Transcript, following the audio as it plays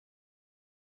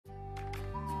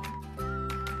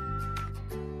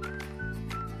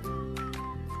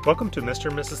Welcome to Mr.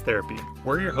 and Mrs. Therapy.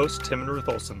 We're your hosts, Tim and Ruth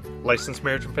Olson, licensed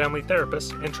marriage and family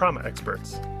therapists and trauma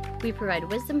experts. We provide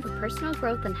wisdom for personal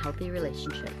growth and healthy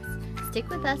relationships. Stick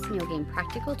with us and you'll gain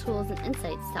practical tools and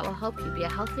insights that will help you be a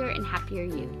healthier and happier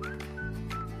you.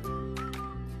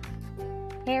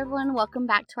 Hey everyone, welcome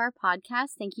back to our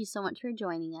podcast. Thank you so much for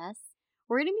joining us.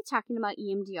 We're going to be talking about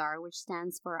EMDR, which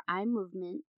stands for Eye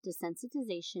Movement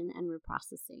Desensitization and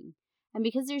Reprocessing. And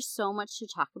because there's so much to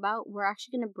talk about, we're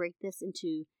actually going to break this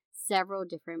into several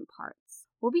different parts.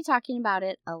 We'll be talking about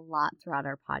it a lot throughout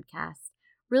our podcast,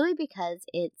 really because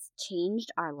it's changed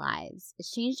our lives.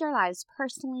 It's changed our lives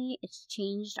personally. It's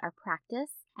changed our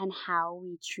practice and how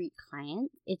we treat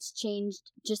clients. It's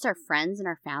changed just our friends and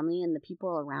our family and the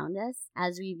people around us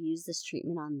as we've used this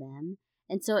treatment on them.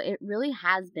 And so it really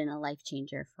has been a life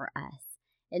changer for us.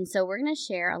 And so we're going to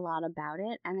share a lot about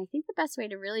it. And I think the best way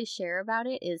to really share about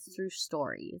it is through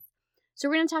stories. So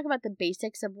we're going to talk about the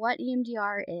basics of what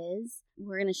EMDR is.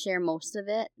 We're going to share most of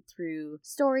it through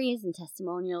stories and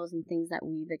testimonials and things that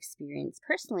we've experienced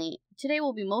personally. Today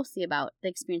will be mostly about the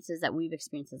experiences that we've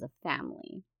experienced as a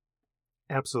family.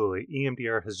 Absolutely.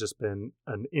 EMDR has just been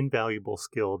an invaluable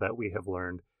skill that we have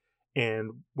learned.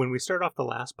 And when we started off the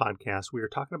last podcast, we were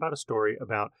talking about a story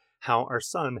about how our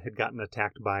son had gotten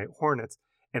attacked by hornets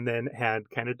and then had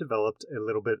kind of developed a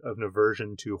little bit of an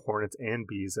aversion to hornets and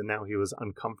bees, and now he was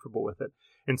uncomfortable with it.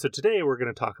 And so today we're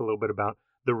going to talk a little bit about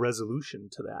the resolution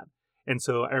to that. And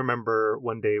so I remember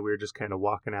one day we were just kind of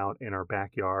walking out in our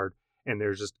backyard, and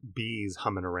there's just bees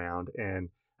humming around,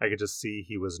 and I could just see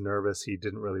he was nervous. He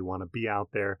didn't really want to be out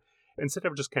there. Instead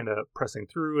of just kind of pressing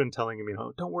through and telling him,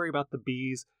 don't worry about the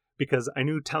bees, because I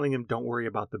knew telling him don't worry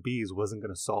about the bees wasn't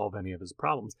going to solve any of his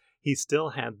problems. He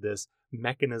still had this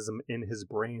mechanism in his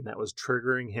brain that was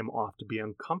triggering him off to be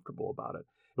uncomfortable about it.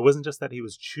 It wasn't just that he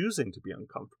was choosing to be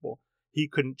uncomfortable. He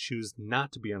couldn't choose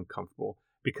not to be uncomfortable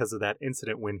because of that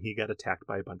incident when he got attacked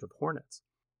by a bunch of hornets.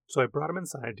 So I brought him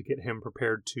inside to get him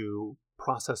prepared to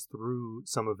process through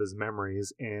some of his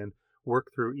memories and work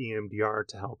through EMDR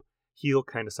to help heal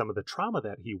kind of some of the trauma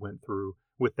that he went through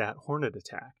with that hornet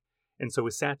attack. And so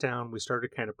we sat down, we started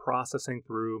kind of processing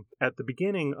through. At the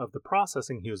beginning of the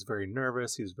processing, he was very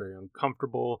nervous, he was very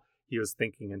uncomfortable. He was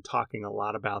thinking and talking a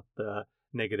lot about the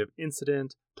negative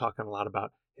incident, talking a lot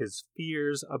about his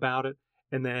fears about it.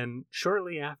 And then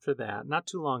shortly after that, not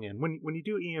too long in, when you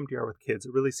do EMDR with kids,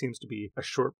 it really seems to be a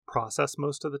short process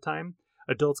most of the time.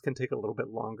 Adults can take a little bit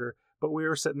longer, but we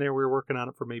were sitting there, we were working on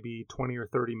it for maybe 20 or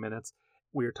 30 minutes.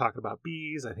 We were talking about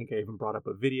bees. I think I even brought up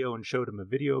a video and showed him a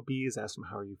video of bees, asked him,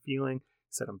 how are you feeling?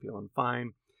 He said, I'm feeling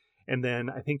fine. And then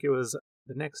I think it was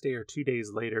the next day or 2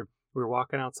 days later, we were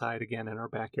walking outside again in our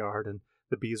backyard and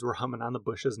the bees were humming on the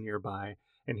bushes nearby.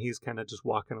 And he's kind of just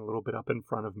walking a little bit up in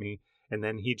front of me. And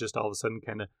then he just all of a sudden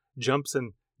kind of jumps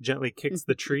and gently kicks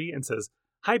the tree and says,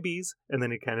 hi, bees. And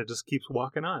then he kind of just keeps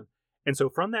walking on. And so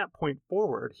from that point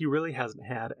forward, he really hasn't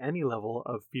had any level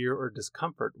of fear or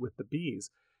discomfort with the bees.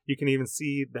 You can even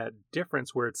see that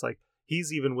difference where it's like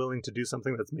he's even willing to do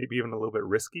something that's maybe even a little bit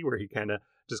risky, where he kind of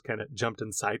jumped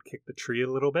and sidekicked the tree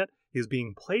a little bit. He's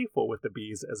being playful with the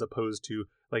bees as opposed to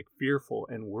like fearful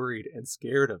and worried and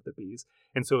scared of the bees.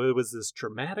 And so it was this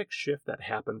dramatic shift that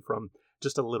happened from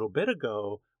just a little bit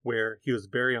ago where he was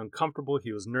very uncomfortable,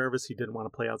 he was nervous, he didn't want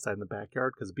to play outside in the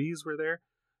backyard because bees were there,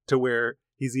 to where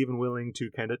he's even willing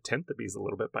to kind of tempt the bees a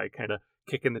little bit by kind of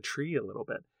kicking the tree a little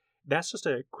bit. That's just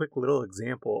a quick little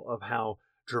example of how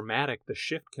dramatic the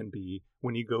shift can be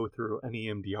when you go through an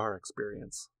EMDR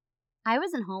experience. I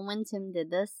wasn't home when Tim did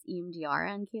this EMDR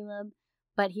on Caleb,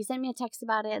 but he sent me a text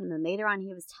about it, and then later on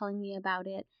he was telling me about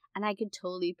it, and I could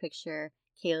totally picture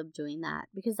Caleb doing that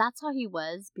because that's how he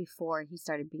was before he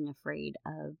started being afraid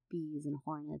of bees and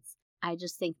hornets. I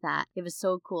just think that it was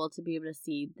so cool to be able to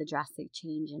see the drastic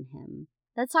change in him.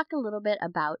 Let's talk a little bit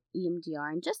about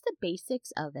EMDR and just the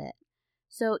basics of it.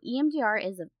 So EMDR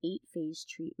is an 8-phase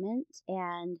treatment,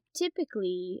 and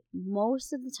typically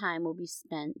most of the time will be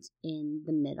spent in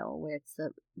the middle where it's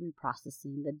the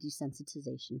reprocessing, the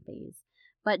desensitization phase.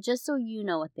 But just so you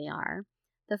know what they are,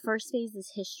 the first phase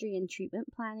is history and treatment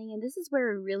planning, and this is where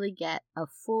we really get a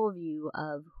full view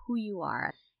of who you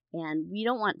are. And we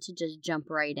don't want to just jump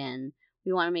right in.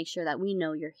 We want to make sure that we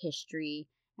know your history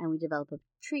and we develop a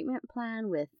treatment plan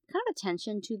with kind of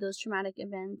attention to those traumatic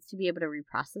events to be able to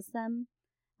reprocess them.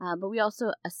 But we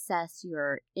also assess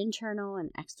your internal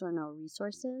and external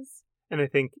resources. And I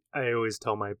think I always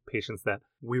tell my patients that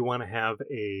we want to have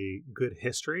a good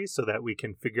history so that we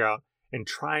can figure out and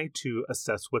try to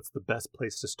assess what's the best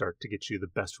place to start to get you the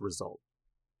best result.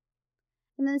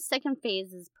 And then the second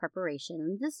phase is preparation.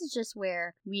 And this is just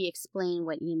where we explain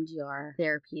what EMDR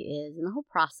therapy is and the whole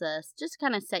process, just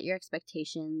kind of set your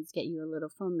expectations, get you a little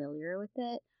familiar with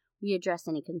it. We address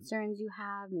any concerns you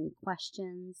have, maybe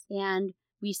questions, and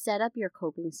we set up your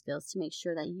coping skills to make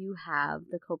sure that you have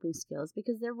the coping skills,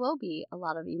 because there will be a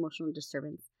lot of emotional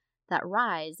disturbance that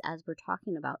rise as we're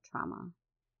talking about trauma.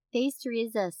 Phase 3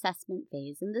 is the assessment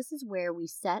phase, and this is where we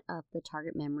set up the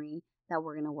target memory that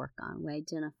we're going to work on. We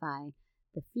identify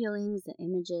the feelings, the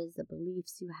images, the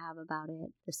beliefs you have about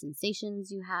it, the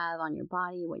sensations you have on your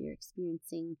body, what you're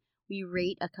experiencing. We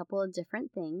rate a couple of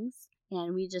different things,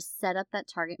 and we just set up that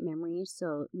target memory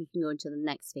so we can go into the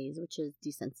next phase, which is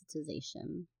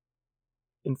desensitization.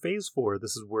 In phase 4,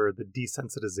 this is where the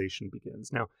desensitization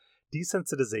begins. Now,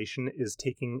 desensitization is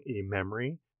taking a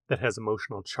memory that has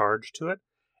emotional charge to it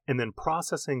and then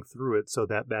processing through it so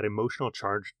that that emotional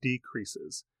charge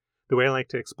decreases. The way I like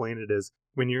to explain it is,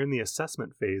 when you're in the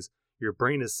assessment phase, your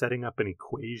brain is setting up an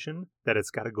equation that it's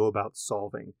got to go about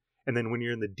solving. And then when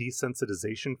you're in the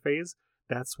desensitization phase,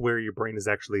 that's where your brain is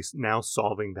actually now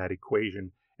solving that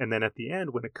equation. And then at the end,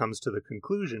 when it comes to the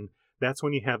conclusion, that's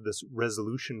when you have this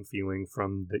resolution feeling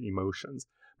from the emotions.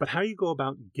 But how you go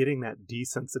about getting that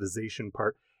desensitization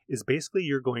part is basically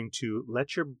you're going to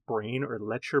let your brain or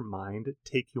let your mind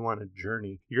take you on a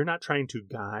journey. You're not trying to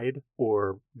guide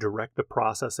or direct the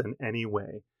process in any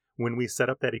way. When we set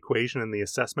up that equation in the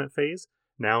assessment phase,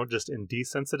 now just in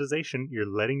desensitization, you're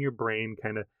letting your brain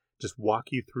kind of just walk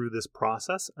you through this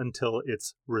process until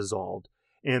it's resolved.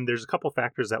 And there's a couple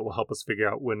factors that will help us figure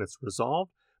out when it's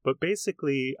resolved. But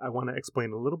basically, I want to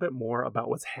explain a little bit more about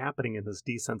what's happening in this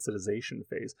desensitization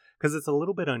phase, because it's a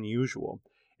little bit unusual.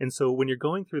 And so when you're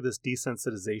going through this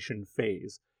desensitization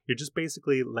phase, you're just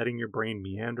basically letting your brain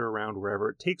meander around wherever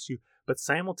it takes you. But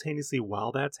simultaneously,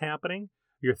 while that's happening,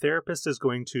 your therapist is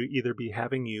going to either be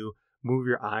having you move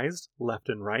your eyes left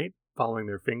and right, following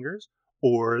their fingers,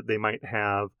 or they might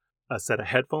have a set of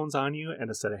headphones on you and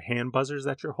a set of hand buzzers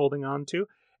that you're holding on to,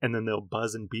 and then they'll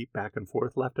buzz and beep back and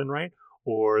forth left and right,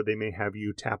 or they may have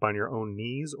you tap on your own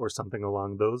knees or something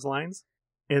along those lines.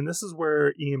 And this is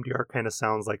where EMDR kind of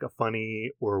sounds like a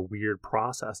funny or weird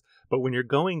process. But when you're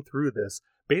going through this,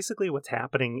 basically what's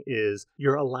happening is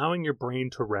you're allowing your brain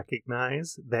to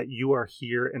recognize that you are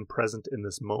here and present in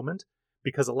this moment.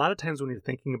 Because a lot of times when you're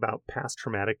thinking about past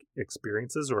traumatic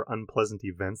experiences or unpleasant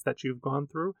events that you've gone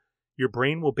through, your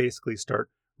brain will basically start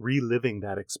reliving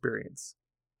that experience.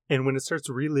 And when it starts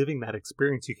reliving that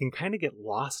experience, you can kind of get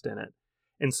lost in it.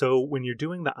 And so when you're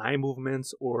doing the eye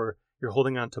movements, or you're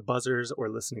holding on to buzzers, or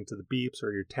listening to the beeps,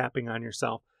 or you're tapping on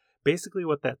yourself, basically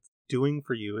what that's doing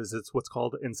for you is it's what's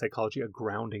called in psychology a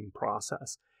grounding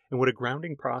process. And what a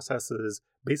grounding process is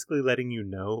basically letting you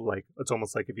know, like it's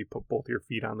almost like if you put both your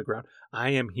feet on the ground, I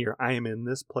am here, I am in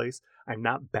this place, I'm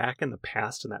not back in the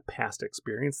past in that past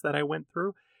experience that I went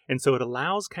through. And so it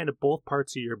allows kind of both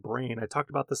parts of your brain. I talked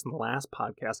about this in the last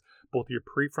podcast, both your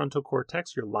prefrontal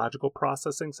cortex, your logical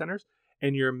processing centers,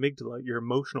 and your amygdala, your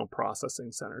emotional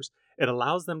processing centers. It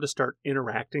allows them to start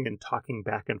interacting and talking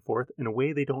back and forth in a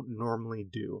way they don't normally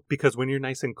do. Because when you're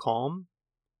nice and calm,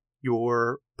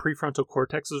 your prefrontal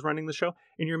cortex is running the show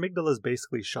and your amygdala is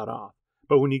basically shut off.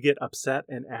 But when you get upset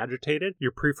and agitated,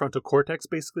 your prefrontal cortex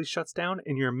basically shuts down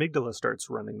and your amygdala starts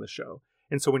running the show.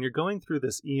 And so when you're going through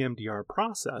this EMDR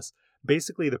process,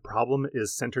 basically the problem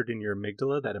is centered in your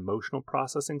amygdala, that emotional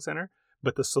processing center,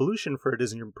 but the solution for it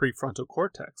is in your prefrontal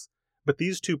cortex. But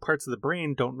these two parts of the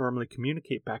brain don't normally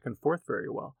communicate back and forth very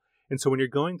well. And so when you're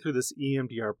going through this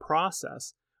EMDR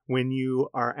process, when you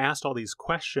are asked all these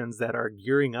questions that are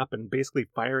gearing up and basically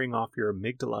firing off your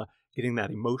amygdala, getting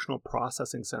that emotional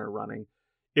processing center running,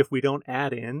 if we don't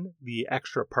add in the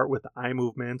extra part with the eye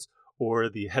movements or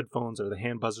the headphones or the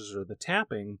hand buzzers or the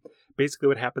tapping, basically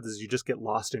what happens is you just get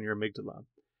lost in your amygdala.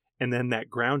 And then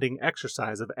that grounding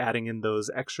exercise of adding in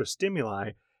those extra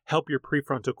stimuli help your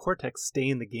prefrontal cortex stay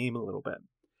in the game a little bit.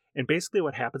 And basically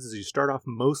what happens is you start off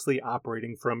mostly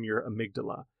operating from your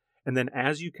amygdala. And then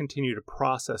as you continue to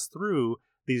process through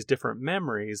these different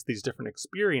memories, these different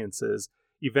experiences,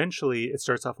 eventually it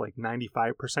starts off like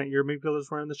 95% your amygdala is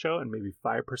running the show and maybe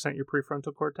 5% your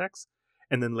prefrontal cortex.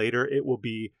 And then later it will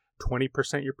be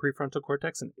 20% your prefrontal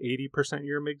cortex and 80%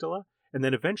 your amygdala. And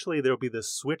then eventually there'll be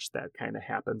this switch that kind of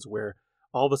happens where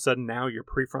all of a sudden now your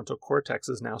prefrontal cortex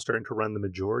is now starting to run the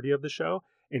majority of the show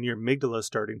and your amygdala is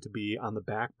starting to be on the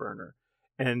back burner.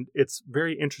 And it's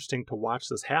very interesting to watch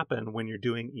this happen when you're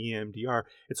doing EMDR.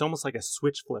 It's almost like a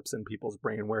switch flips in people's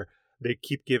brain where they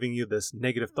keep giving you this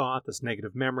negative thought, this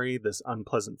negative memory, this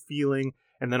unpleasant feeling.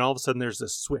 And then all of a sudden there's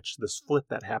this switch, this flip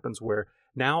that happens where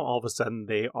now all of a sudden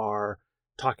they are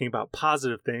talking about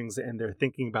positive things and they're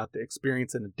thinking about the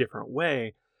experience in a different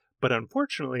way. But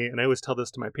unfortunately, and I always tell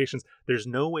this to my patients, there's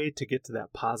no way to get to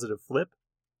that positive flip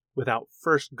without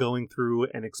first going through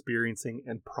and experiencing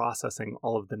and processing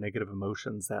all of the negative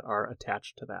emotions that are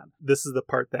attached to that. This is the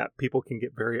part that people can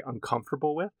get very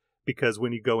uncomfortable with, because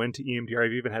when you go into EMDR,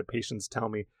 I've even had patients tell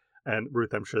me, and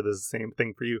Ruth, I'm sure this is the same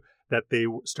thing for you, that they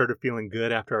started feeling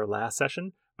good after our last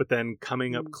session, but then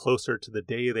coming up closer to the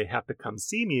day they have to come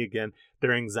see me again,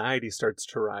 their anxiety starts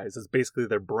to rise. It's basically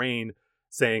their brain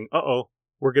saying, uh-oh,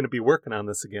 we're going to be working on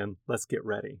this again. Let's get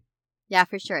ready. Yeah,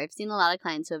 for sure. I've seen a lot of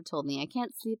clients who have told me, I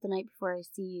can't sleep the night before I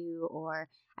see you, or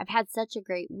I've had such a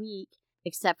great week,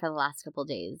 except for the last couple of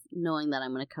days, knowing that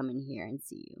I'm going to come in here and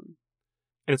see you.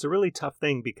 And it's a really tough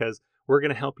thing because we're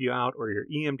going to help you out, or your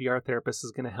EMDR therapist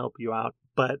is going to help you out.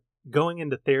 But going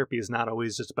into therapy is not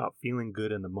always just about feeling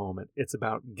good in the moment. It's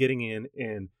about getting in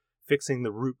and fixing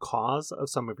the root cause of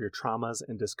some of your traumas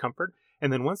and discomfort.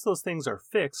 And then once those things are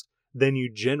fixed, then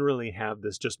you generally have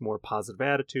this just more positive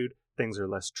attitude. Things are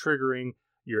less triggering.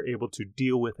 You're able to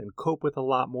deal with and cope with a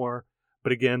lot more.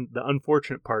 But again, the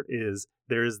unfortunate part is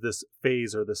there is this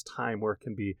phase or this time where it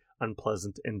can be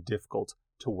unpleasant and difficult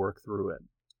to work through it.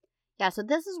 Yeah, so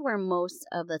this is where most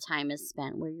of the time is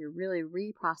spent, where you're really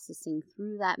reprocessing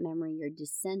through that memory. You're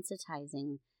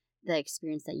desensitizing the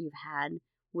experience that you've had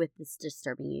with this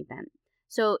disturbing event.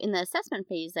 So in the assessment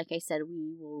phase, like I said,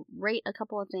 we will rate a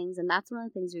couple of things, and that's one of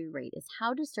the things we rate is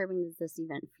how disturbing does this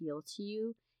event feel to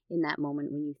you in that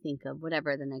moment when you think of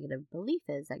whatever the negative belief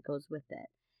is that goes with it.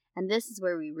 And this is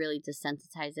where we really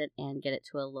desensitize it and get it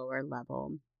to a lower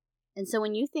level. And so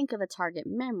when you think of a target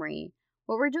memory,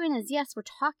 what we're doing is, yes, we're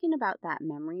talking about that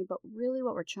memory, but really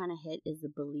what we're trying to hit is the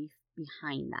belief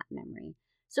behind that memory.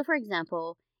 So for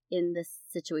example, in this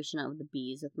situation of the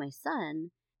bees with my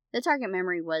son, the target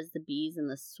memory was the bees and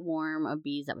the swarm of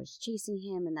bees that was chasing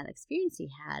him and that experience he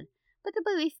had. But the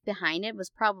belief behind it was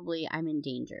probably, I'm in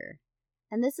danger.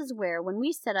 And this is where, when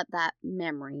we set up that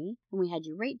memory and we had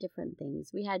you rate different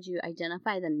things, we had you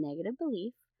identify the negative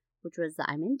belief, which was that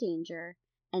I'm in danger.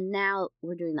 And now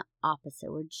we're doing the opposite.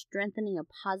 We're strengthening a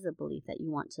positive belief that you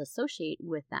want to associate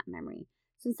with that memory.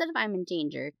 So instead of I'm in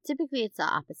danger, typically it's the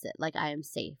opposite, like I am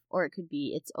safe. Or it could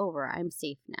be it's over, I'm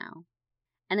safe now.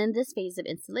 And in this phase of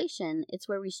installation, it's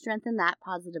where we strengthen that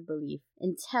positive belief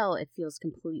until it feels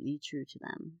completely true to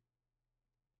them.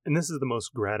 And this is the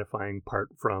most gratifying part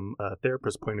from a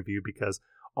therapist's point of view, because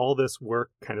all this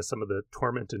work, kind of some of the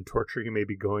torment and torture you may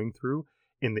be going through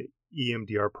in the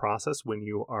EMDR process when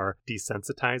you are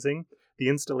desensitizing, the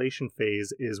installation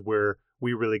phase is where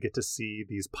we really get to see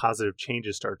these positive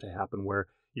changes start to happen, where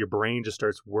your brain just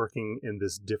starts working in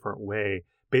this different way.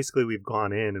 Basically, we've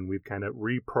gone in and we've kind of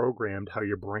reprogrammed how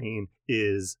your brain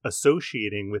is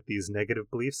associating with these negative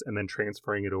beliefs and then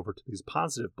transferring it over to these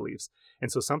positive beliefs.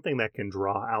 And so something that can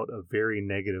draw out a very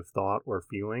negative thought or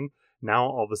feeling, now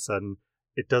all of a sudden,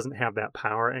 it doesn't have that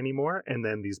power anymore. And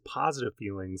then these positive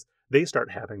feelings, they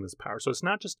start having this power. So it's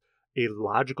not just a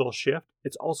logical shift,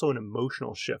 it's also an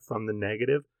emotional shift from the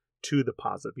negative to the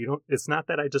positive. It's not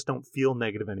that I just don't feel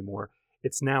negative anymore.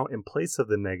 It's now, in place of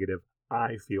the negative,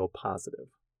 I feel positive.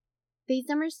 Phase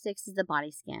number 6 is the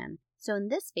body scan. So in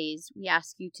this phase, we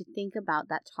ask you to think about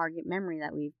that target memory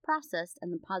that we've processed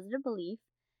and the positive belief,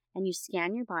 and you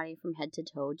scan your body from head to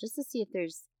toe just to see if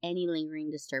there's any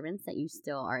lingering disturbance that you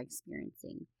still are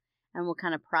experiencing. And we'll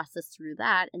kind of process through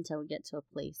that until we get to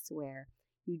a place where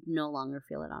you no longer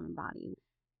feel it on your body.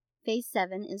 Phase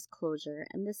 7 is closure,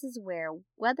 and this is where,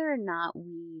 whether or not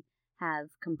we have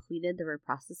completed the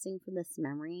reprocessing for this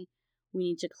memory, we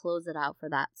need to close it out for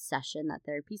that session, that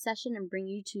therapy session, and bring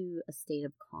you to a state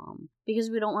of calm. Because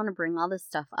we don't want to bring all this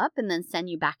stuff up and then send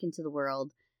you back into the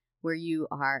world where you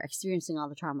are experiencing all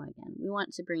the trauma again. We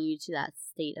want to bring you to that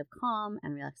state of calm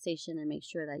and relaxation and make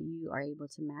sure that you are able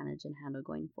to manage and handle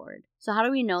going forward. So how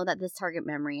do we know that this target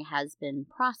memory has been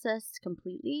processed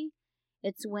completely?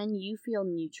 It's when you feel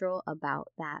neutral about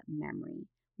that memory,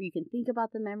 where you can think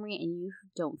about the memory and you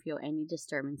don't feel any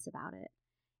disturbance about it.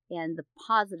 And the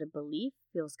positive belief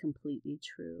feels completely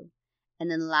true.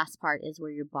 And then the last part is where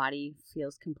your body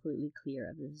feels completely clear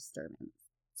of the disturbance.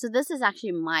 So this is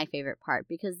actually my favorite part,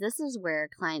 because this is where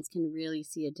clients can really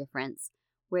see a difference,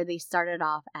 where they started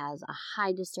off as a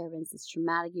high disturbance, this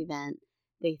traumatic event.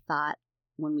 They thought,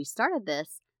 when we started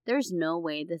this, there's no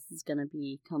way this is going to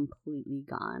be completely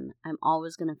gone. I'm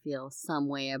always going to feel some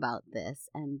way about this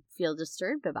and feel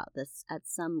disturbed about this at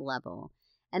some level.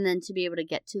 And then to be able to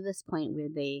get to this point where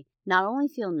they not only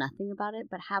feel nothing about it,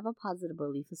 but have a positive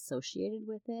belief associated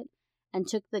with it and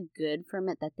took the good from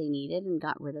it that they needed and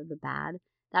got rid of the bad,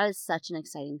 that is such an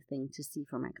exciting thing to see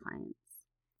for my clients.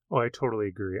 Oh, I totally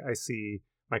agree. I see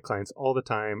my clients all the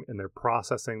time and they're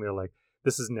processing. They're like,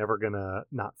 this is never going to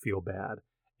not feel bad.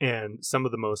 And some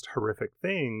of the most horrific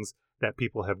things that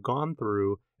people have gone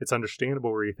through, it's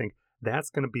understandable where you think, that's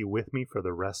going to be with me for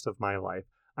the rest of my life.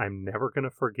 I'm never going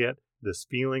to forget this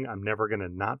feeling. I'm never going to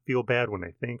not feel bad when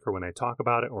I think or when I talk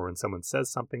about it or when someone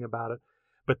says something about it.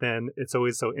 But then it's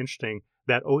always so interesting.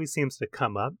 That always seems to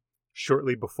come up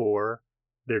shortly before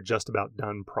they're just about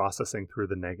done processing through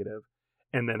the negative.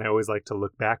 And then I always like to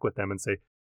look back with them and say,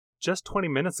 just 20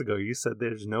 minutes ago, you said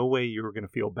there's no way you were going to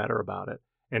feel better about it.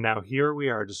 And now here we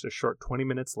are just a short 20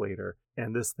 minutes later,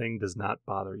 and this thing does not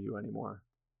bother you anymore.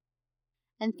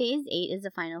 And phase 8 is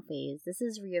the final phase. This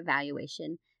is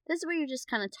reevaluation. This is where you just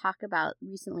kind of talk about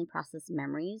recently processed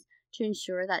memories to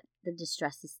ensure that the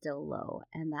distress is still low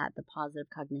and that the positive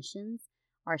cognitions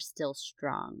are still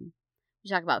strong. We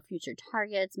talk about future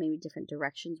targets, maybe different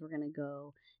directions we're going to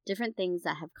go, different things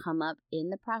that have come up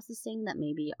in the processing that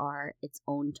maybe are its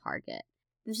own target.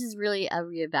 This is really a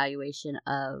reevaluation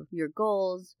of your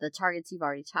goals, the targets you've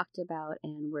already talked about,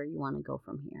 and where you want to go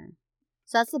from here.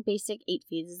 So that's the basic 8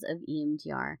 phases of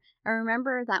EMDR. And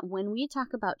remember that when we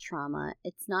talk about trauma,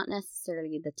 it's not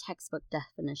necessarily the textbook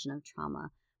definition of trauma,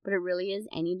 but it really is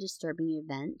any disturbing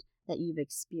event that you've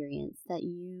experienced that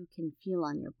you can feel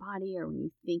on your body, or when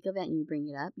you think of it and you bring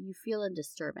it up, you feel a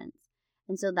disturbance.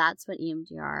 And so that's what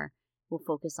EMDR will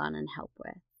focus on and help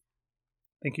with.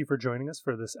 Thank you for joining us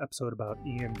for this episode about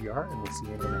EMDR, and we'll see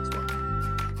you in the next one.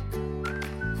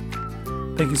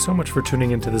 Thank you so much for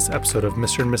tuning into this episode of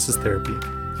Mr. and Mrs. Therapy.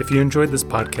 If you enjoyed this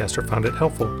podcast or found it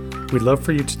helpful, we'd love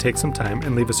for you to take some time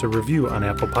and leave us a review on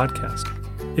Apple Podcast.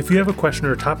 If you have a question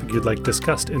or a topic you'd like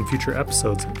discussed in future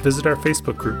episodes, visit our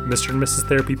Facebook group, Mr. and Mrs.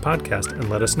 Therapy Podcast, and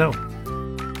let us know.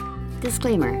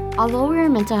 Disclaimer: although we are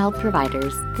mental health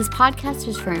providers, this podcast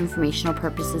is for informational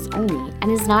purposes only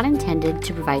and is not intended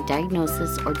to provide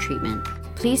diagnosis or treatment.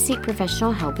 Please seek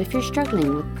professional help if you're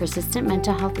struggling with persistent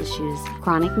mental health issues,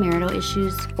 chronic marital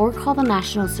issues, or call the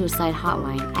National Suicide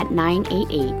Hotline at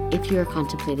 988 if you are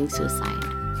contemplating suicide.